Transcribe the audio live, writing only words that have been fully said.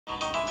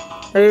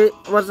Hey,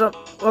 what's up?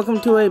 Welcome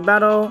to a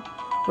battle.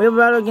 We have a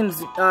battle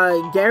against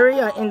Gary.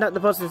 I ended up the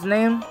person's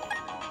name.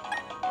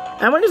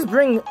 Everyone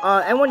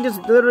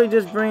just literally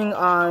just bring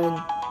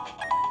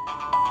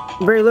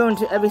Barry Lou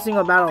into every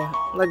single battle.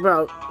 Like,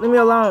 bro, leave me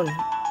alone.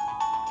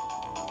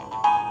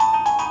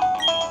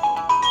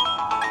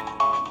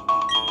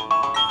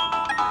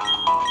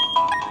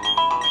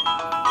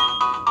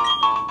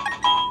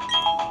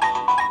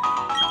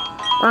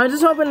 I'm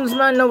just hoping this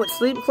man know what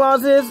sleep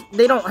clause is.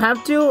 They don't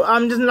have to.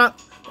 I'm just not.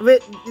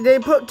 They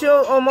put 2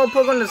 or more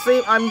Pokemon to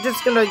sleep. I'm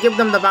just gonna give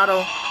them the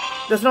battle.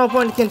 There's no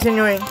point in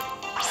continuing.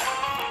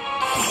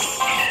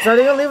 So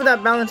they're gonna leave with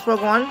that balanced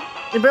Pokemon.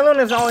 The balloon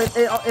is always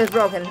is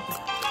broken.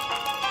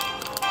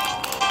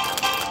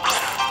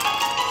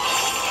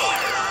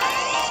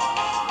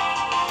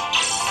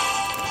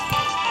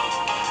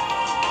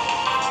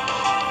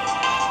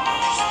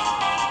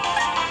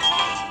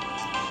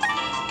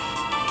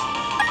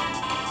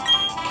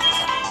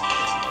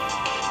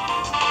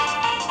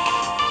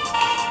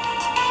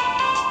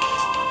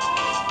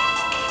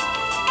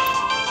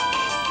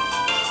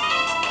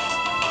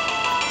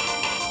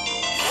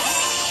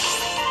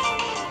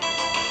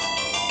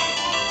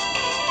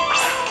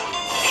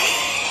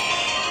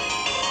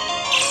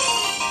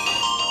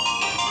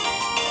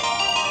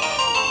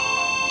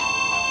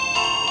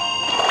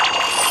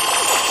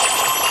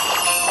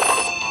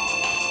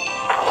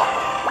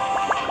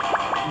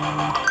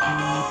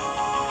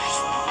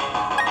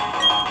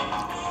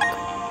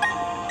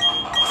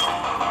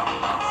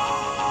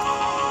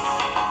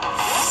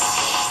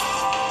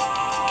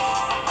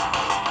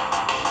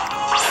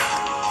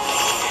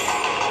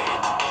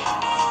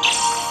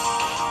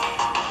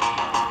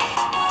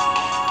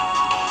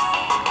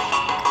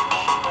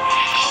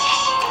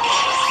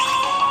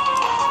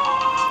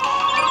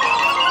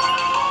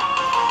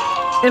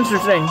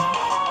 Interesting.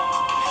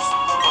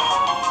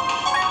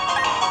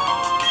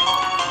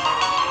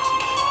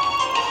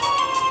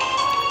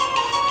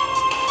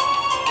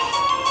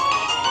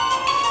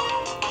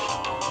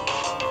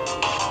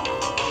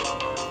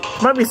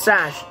 Might be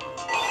Sash.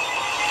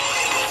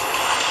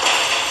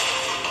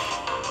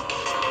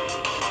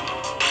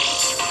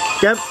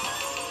 Yep.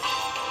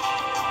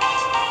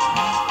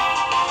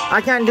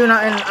 I can't do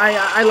nothing.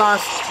 I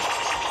lost.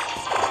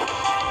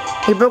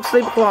 He broke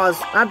sleep clause.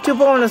 I have 2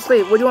 Pokemon to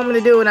sleep. What do you want me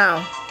to do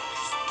now?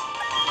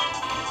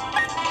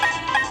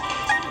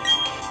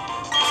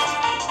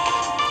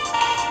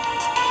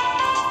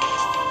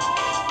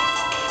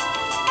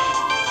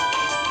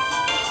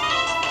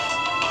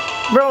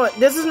 Bro,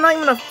 this is not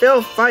even a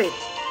fair fight.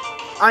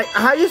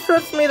 How you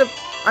supposed me to?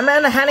 I'm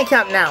at a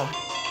handicap now.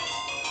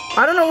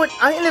 I don't know what.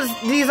 I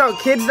think these are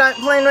kids not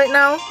playing right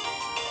now,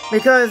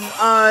 because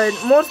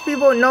most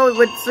people know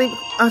what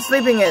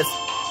sleeping is.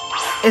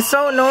 It's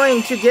so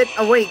annoying to get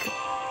awake.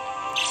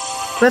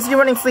 Unless you're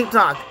running sleep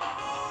talk.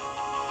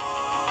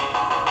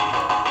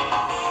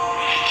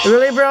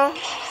 Really, bro?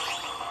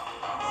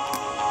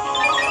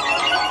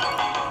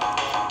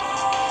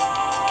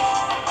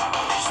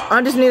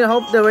 I just need to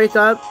hope they wake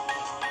up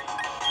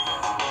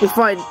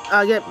before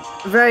I get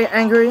very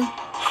angry.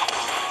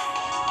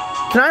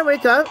 Can I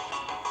wake up?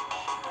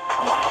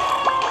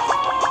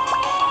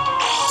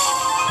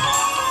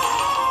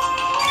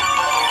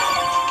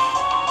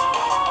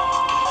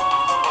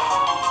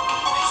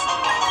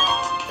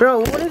 Bro,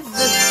 what is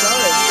this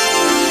going?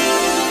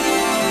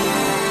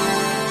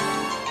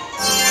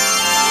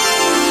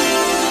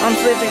 I'm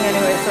sleeping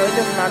anyway, so it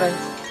doesn't matter.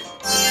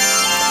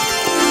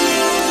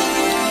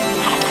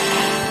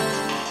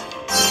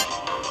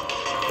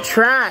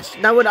 Trash.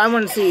 That would I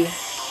want to see.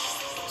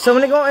 So I'm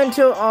gonna go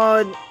into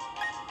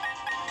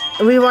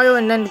Rewire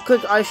and then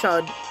click Ice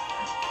Shard.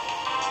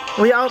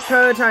 We out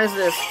prioritize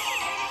this.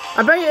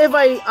 I bet you if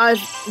I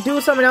do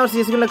something else,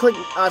 he's gonna click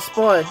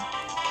Spore.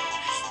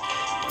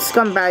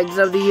 Scumbags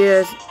of the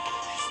years.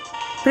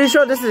 Pretty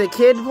sure this is a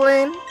kid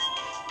playing.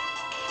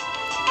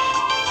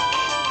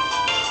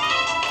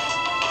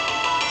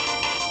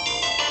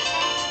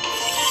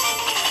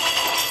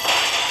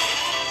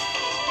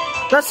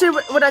 Let's see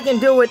what I can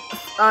do with 2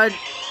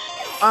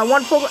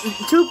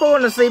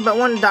 Pokemon asleep, but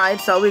 1 died,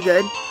 so we're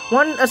good.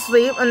 1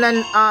 asleep, and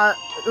then the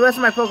rest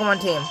of my Pokemon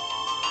team.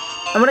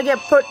 I'm gonna get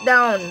put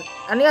down.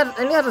 And he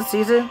has a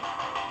Caesar.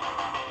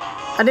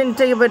 I didn't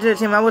take it back to the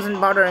team. I wasn't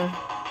bothering.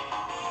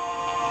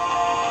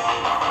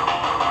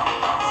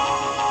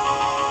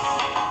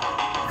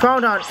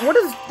 Hold on. What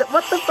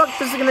the fuck is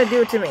this gonna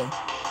do to me?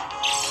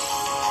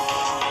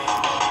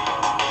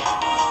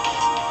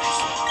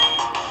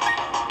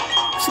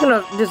 Just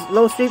gonna just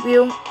low sweep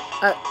you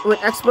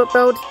with expert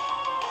belt.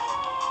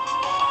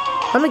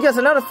 Let me guess,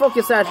 another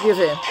focus attribute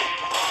here.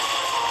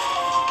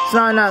 It's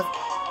not enough.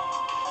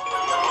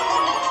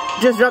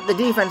 Just drop the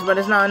defense, but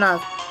it's not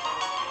enough.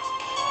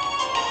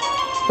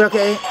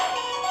 Okay,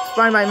 it's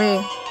fine by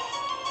me.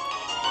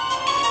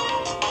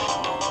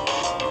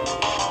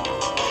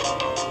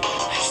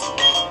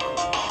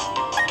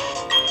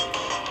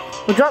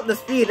 We dropped the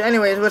speed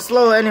anyways, we're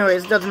slow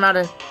anyways, doesn't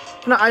matter.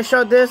 I'm gonna ice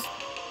shot this.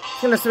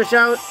 It's gonna switch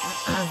out.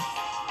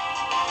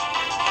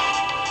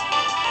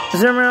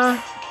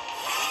 Zimmer.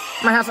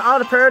 My house, all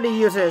the priority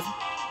users.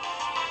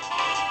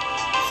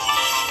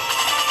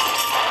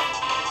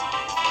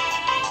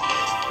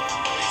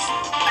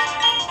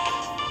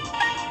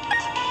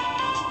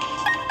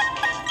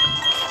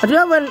 I do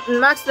have a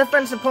max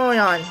defense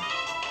Napoleon.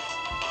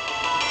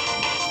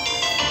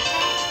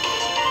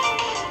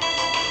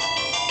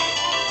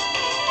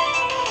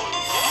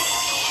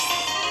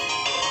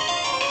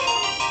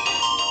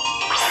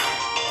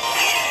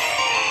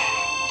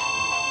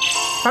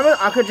 Probably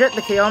Aquajet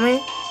to kill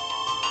me.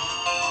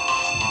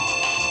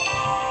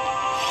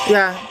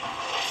 Yeah.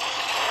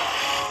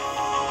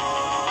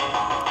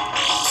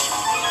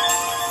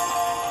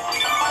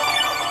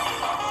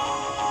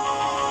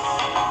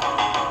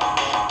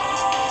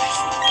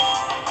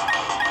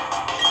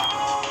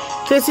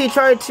 In case he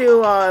tried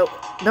to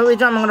belly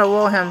jump, I'm gonna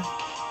roll him.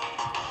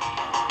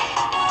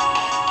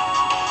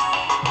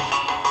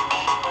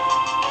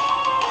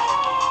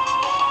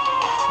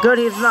 Good,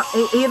 he's not.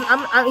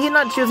 He's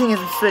not choosing his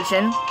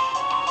switching.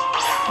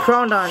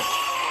 Crawled on.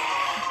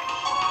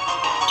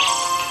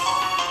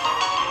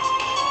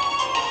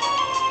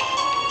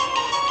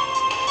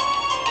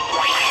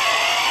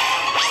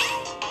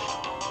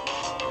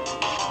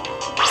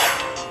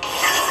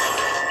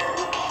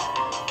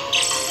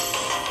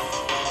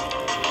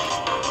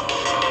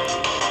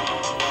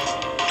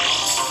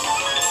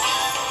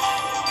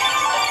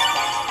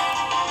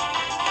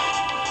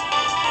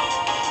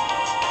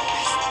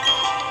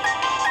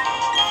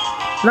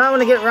 Now I'm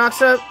gonna get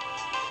rocks up.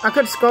 I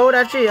could scold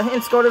actually. I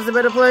think scold is a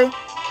better play.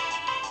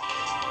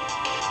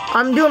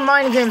 I'm doing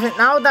mind games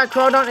now that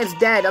Crawdon is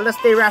dead unless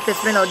they rapid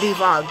spin or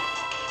defog.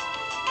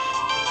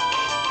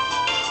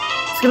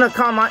 It's gonna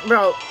calm my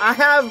bro. I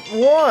have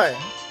war.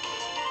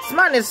 This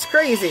man is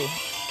crazy.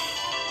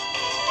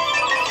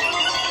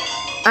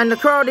 And the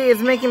Crawdy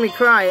is making me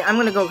cry. I'm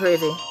gonna go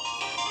crazy.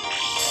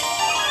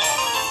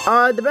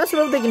 The best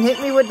move they can hit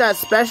me with that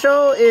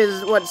special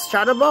is what,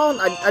 Shadow Ball?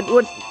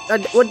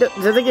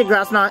 Does it get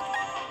Grass Knot?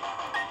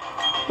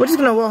 We're just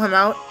gonna roll him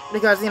out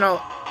because, you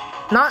know,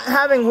 not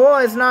having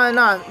war is not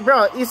enough.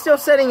 Bro, he's still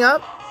setting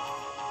up.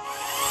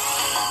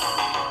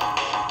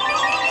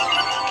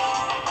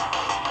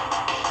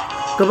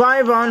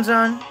 Goodbye,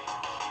 Bronzon.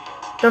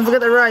 Don't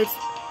forget the rights.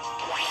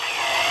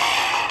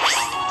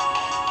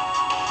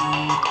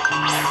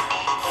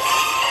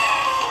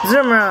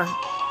 Zumra.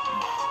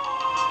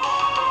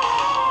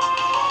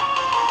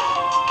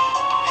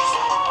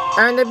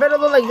 And they better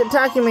look like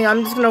attacking me.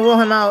 I'm just gonna roll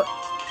him out.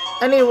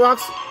 And he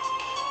rocks.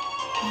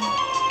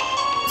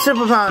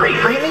 Super power.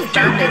 I think he's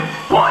banded.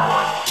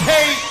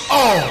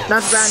 KO.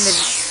 That's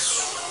banded.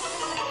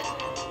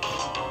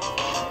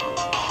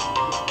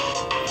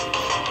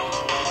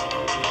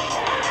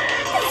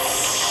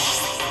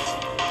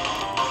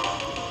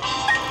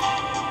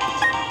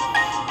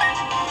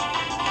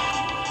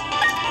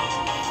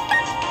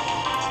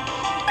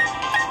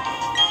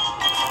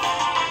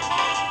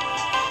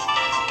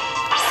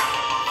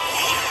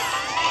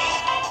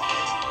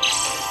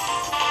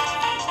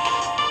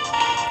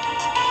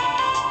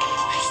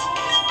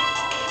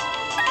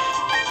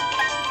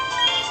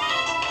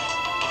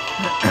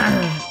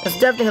 It's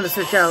definitely gonna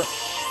switch out.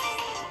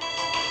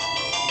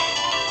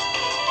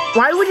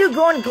 Why would you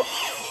go and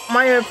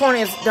my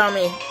opponent is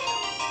dummy?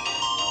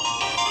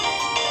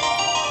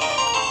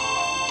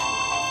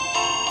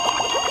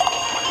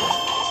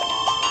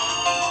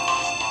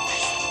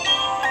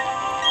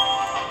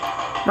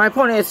 My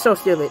opponent is so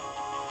stupid.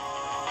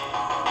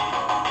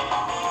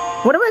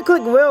 What if I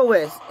click Will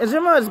Whisk?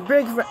 Izuma's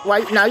big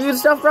white now use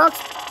stuff rocks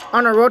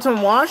on a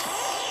Rotom Wash?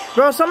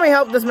 Bro, somebody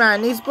help this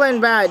man. He's playing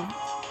bad.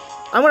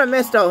 I'm gonna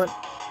miss though.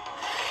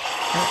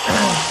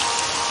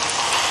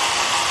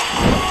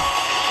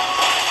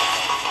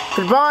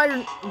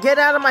 Goodbye, get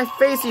out of my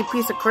face, you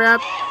piece of crap.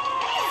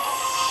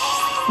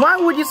 Why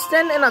would you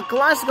stand in a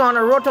Glasgow on a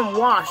Rotom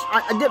Wash?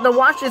 The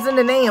wash is in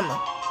the name.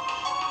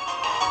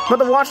 But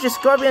the wash is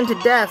Scorpion to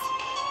death.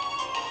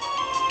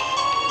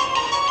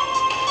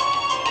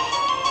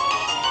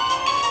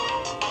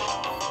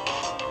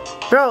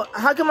 Bro,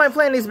 how come I'm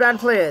playing these bad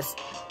players?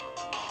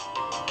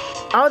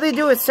 All they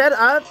do is set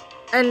up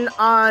and,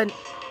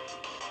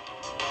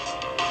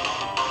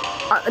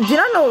 did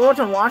I know what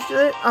to watch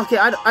it? Okay,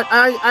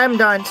 I'm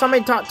done.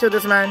 Somebody talk to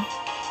this man.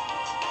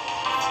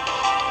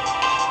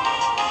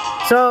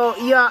 So,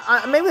 yeah,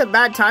 maybe a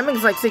bad timing.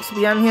 It's like 6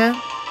 PM here.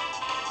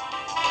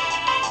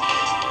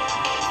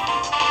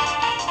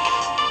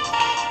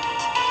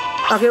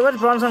 Okay, what's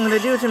Bronzong gonna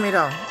do to me,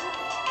 though?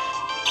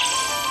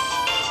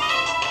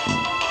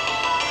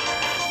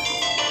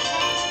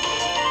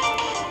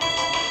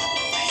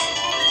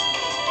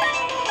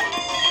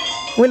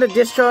 Win the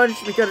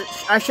discharge because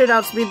I should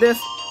outspeed this.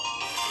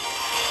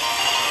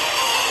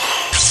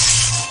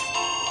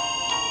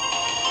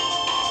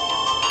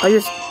 Are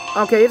you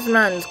okay? This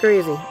man is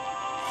crazy.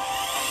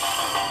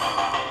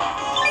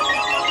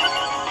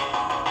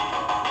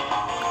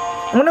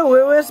 I'm gonna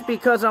wear this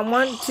because I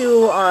want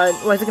to.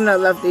 Well, he's gonna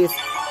lefties.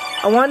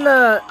 I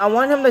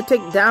want him to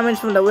take damage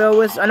from the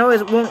Will-Wisp. I know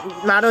it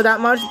won't matter that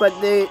much, but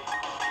the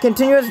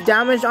continuous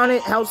damage on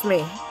it helps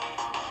me.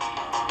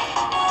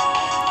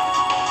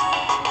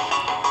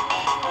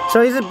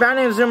 So he's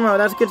abandoning Zumro.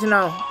 That's good to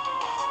know.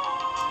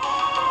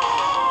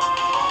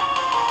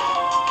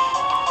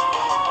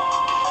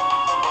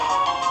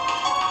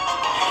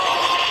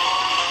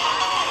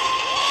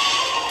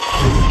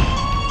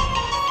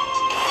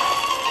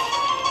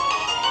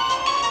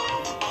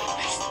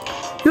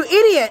 You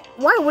idiot!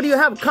 Why would you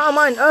have Calm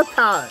Mind Earth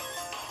Power?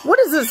 What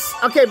is this?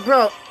 Okay,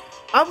 bro.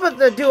 I'm about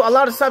to do a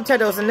lot of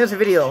subtitles in this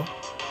video.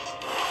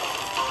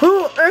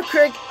 Who?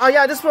 Earthquake? Oh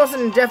yeah, this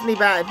person is definitely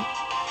bad.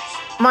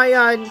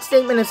 My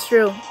statement is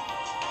true.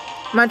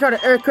 Man try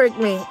to earthquake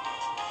me.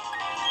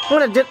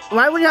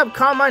 Why would you have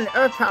Calm Mind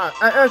Earth Power?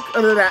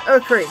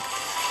 Earthquake.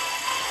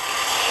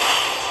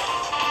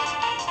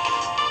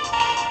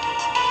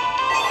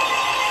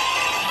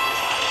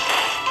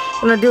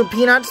 I'm gonna do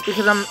peanuts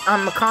because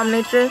I'm a calm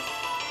nature.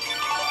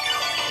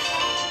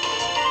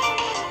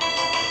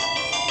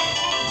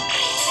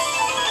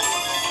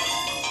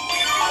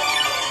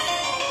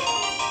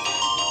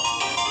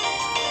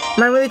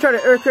 Man really try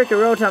to earthquake a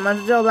road time.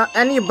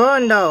 And you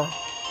burn though.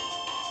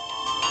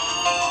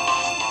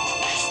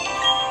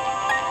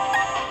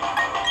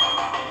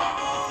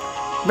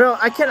 Bro,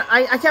 I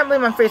can't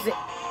believe I'm facing.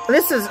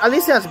 This is at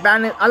least he has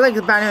bandit. I like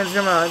the bandit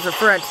Zuma as a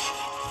threat,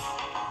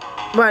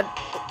 but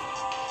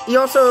he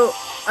also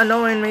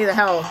annoying me the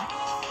hell.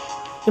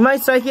 He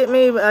might psychic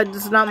me, but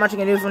there's not much I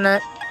can do from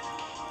that.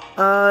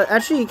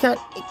 Actually, you can't.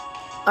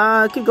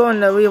 Keep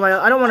going the rewild.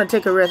 I don't want to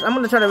take a risk. I'm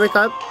gonna try to wake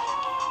up.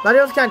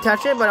 Latios can't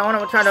touch it, but I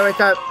want to try to wake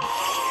up.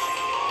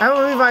 I have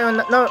a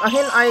revive. No,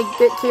 I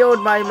get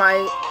killed by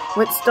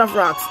with stuff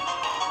rocks.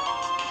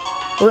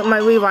 With my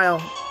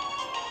revive.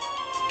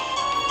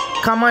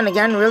 Come on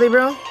again, really,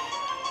 bro?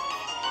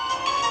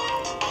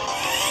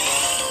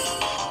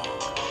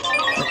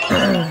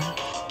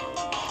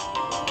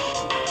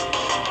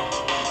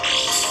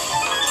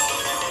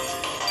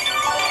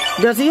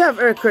 Does he have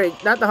Earthquake?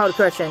 That's the hard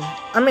question.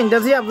 I mean,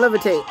 does he have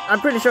Levitate?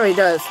 I'm pretty sure he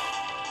does.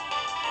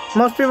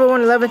 Most people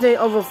want to Levitate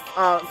over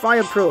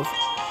Fireproof.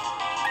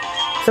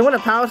 So I'm going to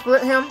Power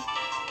Split him.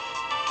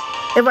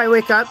 If I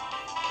wake up.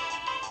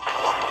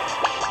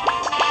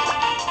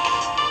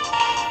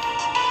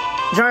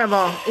 Giant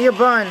Ball, eat a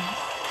bun.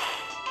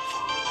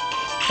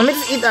 Let me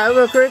just eat that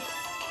real quick.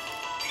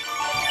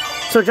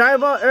 So Giant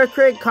Ball,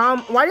 Earthquake,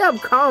 Calm. Why do you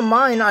have Calm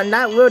Mind on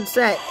that word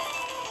set?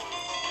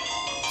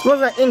 It's more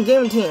like an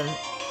in-game team.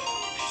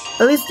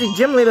 At least the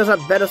gym leaders are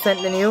better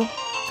sent than you.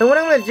 So what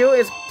I'm gonna do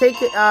is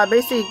take it,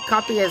 basically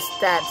copy his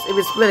stats if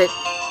we split it.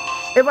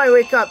 If I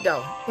wake up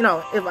though, you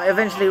know, if I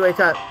eventually wake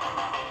up.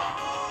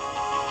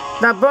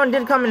 That burn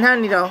did come in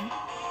handy though.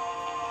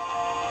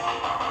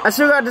 I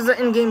still got this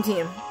in-game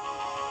team.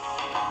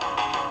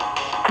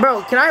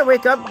 Bro, can I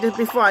wake up just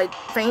before I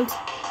faint?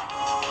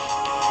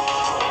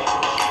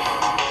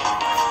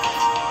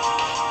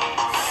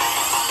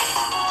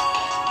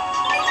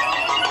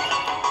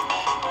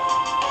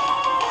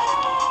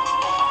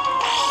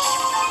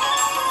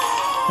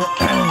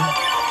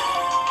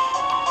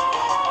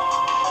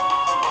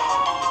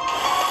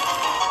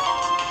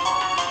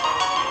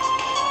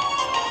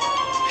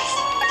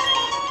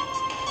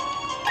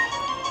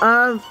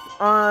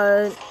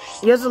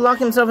 He has to lock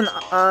himself in,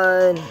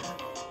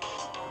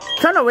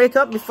 trying to wake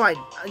up before I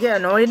get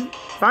annoyed.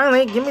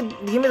 Finally, give me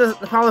the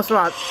power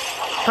swap.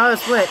 Power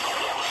split.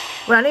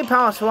 Wait, I need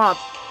power swap.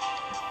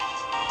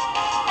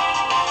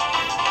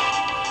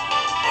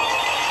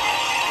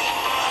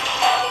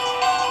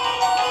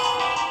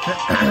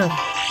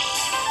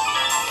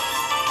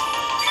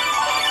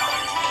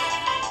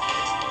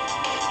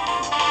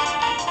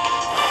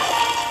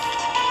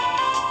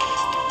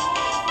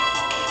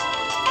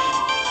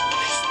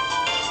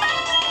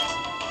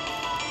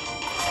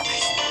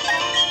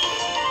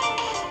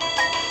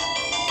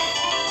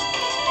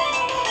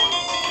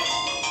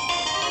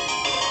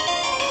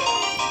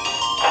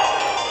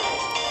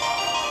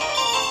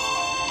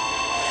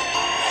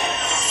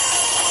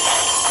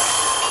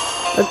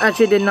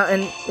 Actually did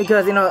nothing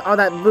because, you know, all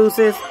that boost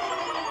is.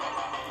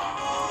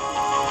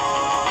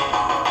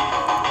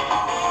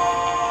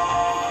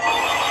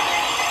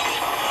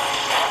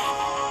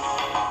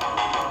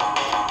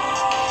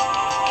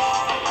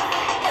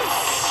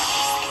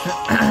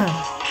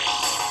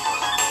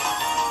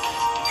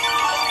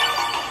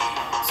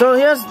 So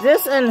he has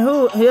this and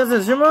who? He has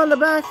a Zuma on the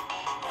back?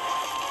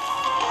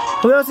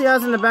 Who else he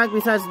has in the back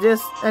besides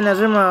this and a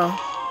Zuma?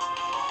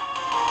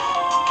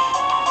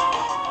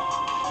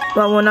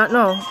 But we'll not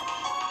know.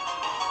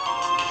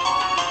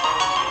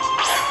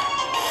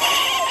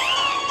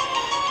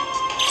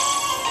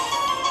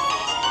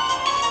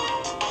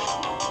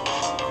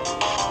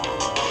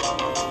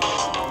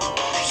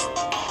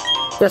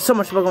 There's so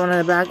much Pokemon in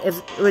the back,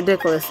 it's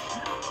ridiculous.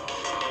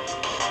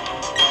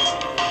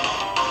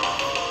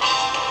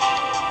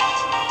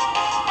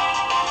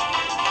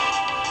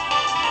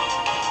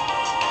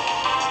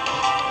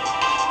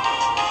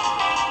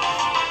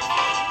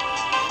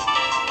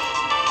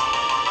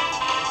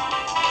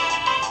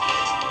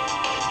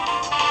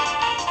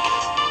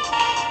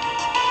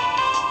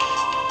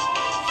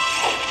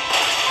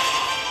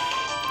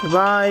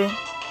 Goodbye.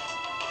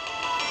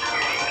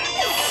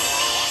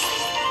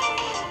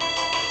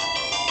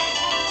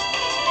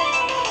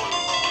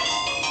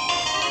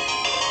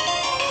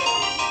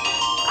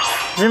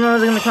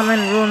 Zimmer's gonna come in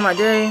and ruin my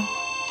day.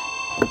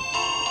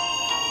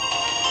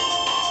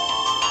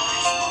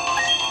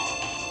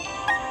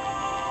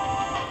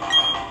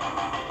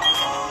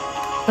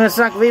 I'm gonna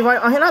suck revive.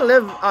 Oh, he not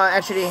live,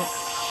 actually.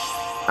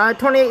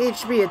 28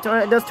 HP. It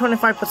does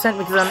 25%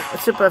 because I'm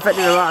super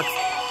effective with rocks.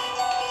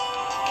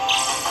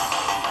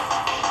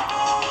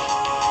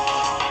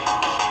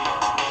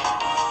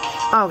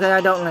 Oh, okay, I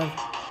don't live.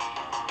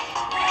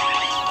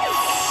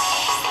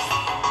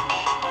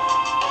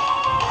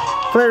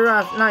 Play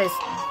rough, nice.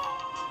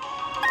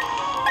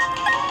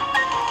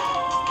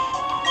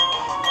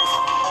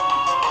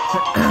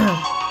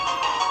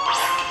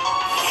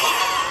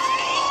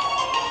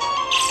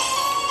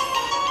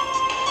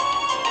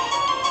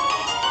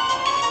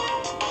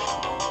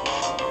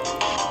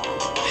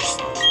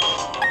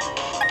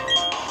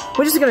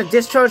 We're just gonna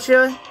discharge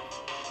here.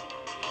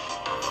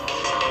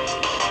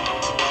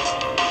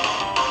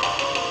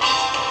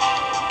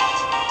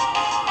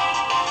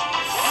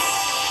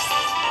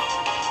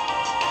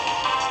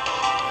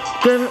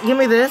 Give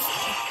me this.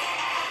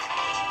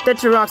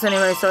 That's your rocks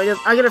anyway, so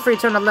I get a free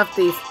turn to left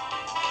these.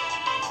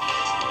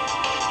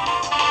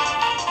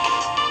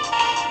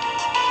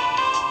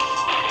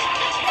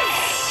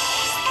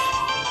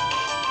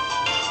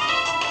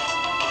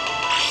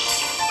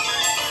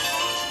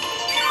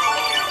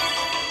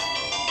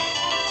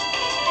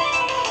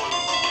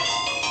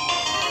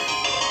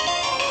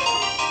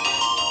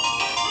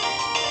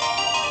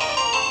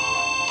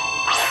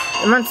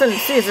 Munson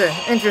Caesar,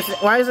 interesting.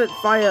 Why is it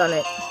fire on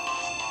it?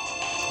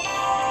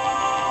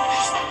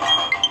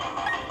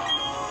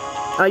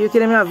 Are you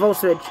kidding me? I have volt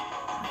switch.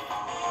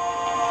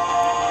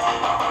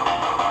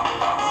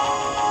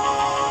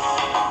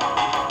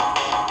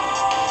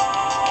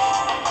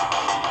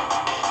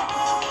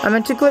 I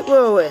meant to click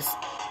Will-O-Wisp.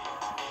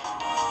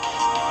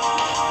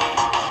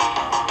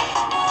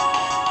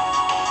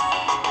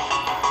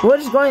 What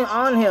is going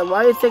on here?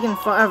 Why is it taking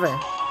forever?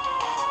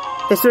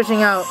 They're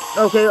switching out.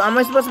 Okay, am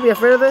I supposed to be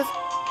afraid of this?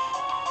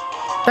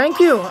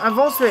 Thank you, I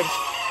volt switched.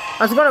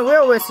 I was gonna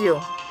Will-O-Wisp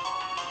you.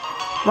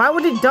 Why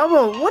would he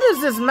double? What is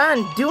this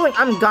man doing?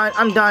 I'm done.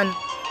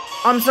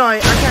 I'm sorry.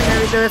 I can't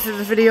narrate the rest of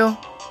this video.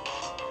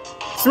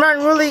 This man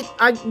really...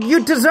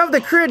 you deserve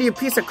the credit, you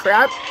piece of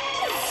crap.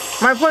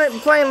 My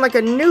opponent playing like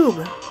a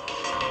noob.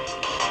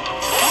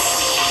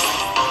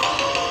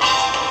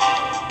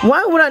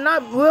 Why would I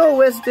not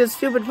Will-O-Wisp this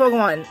stupid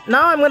Pokemon?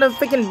 Now I'm gonna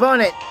freaking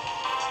burn it.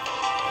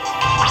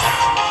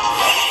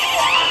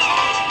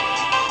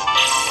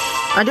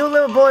 I do a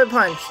little bullet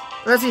punch.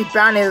 Unless he's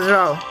banned as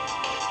well.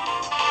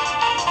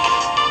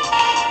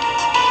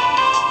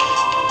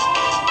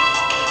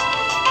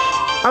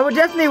 I would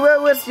definitely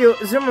Will-O-Wisp you,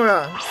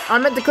 Zumura. I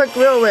meant to click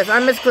Will-O-Wisp. I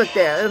misclicked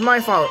there. It's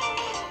my fault.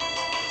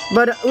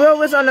 But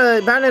Will-O-Wisp on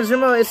the banner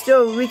Zumura is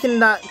still weakening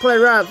that play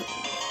rough.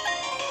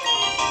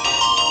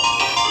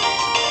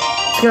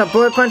 It's gonna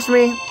bullet punch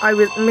me.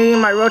 Me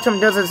and my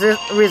Rotom does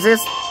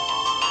resist.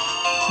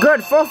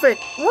 Good, forfeit.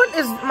 What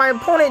is my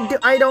opponent do?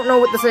 I don't know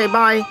what to say.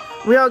 Bye.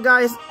 We all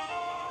guys.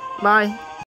 Bye.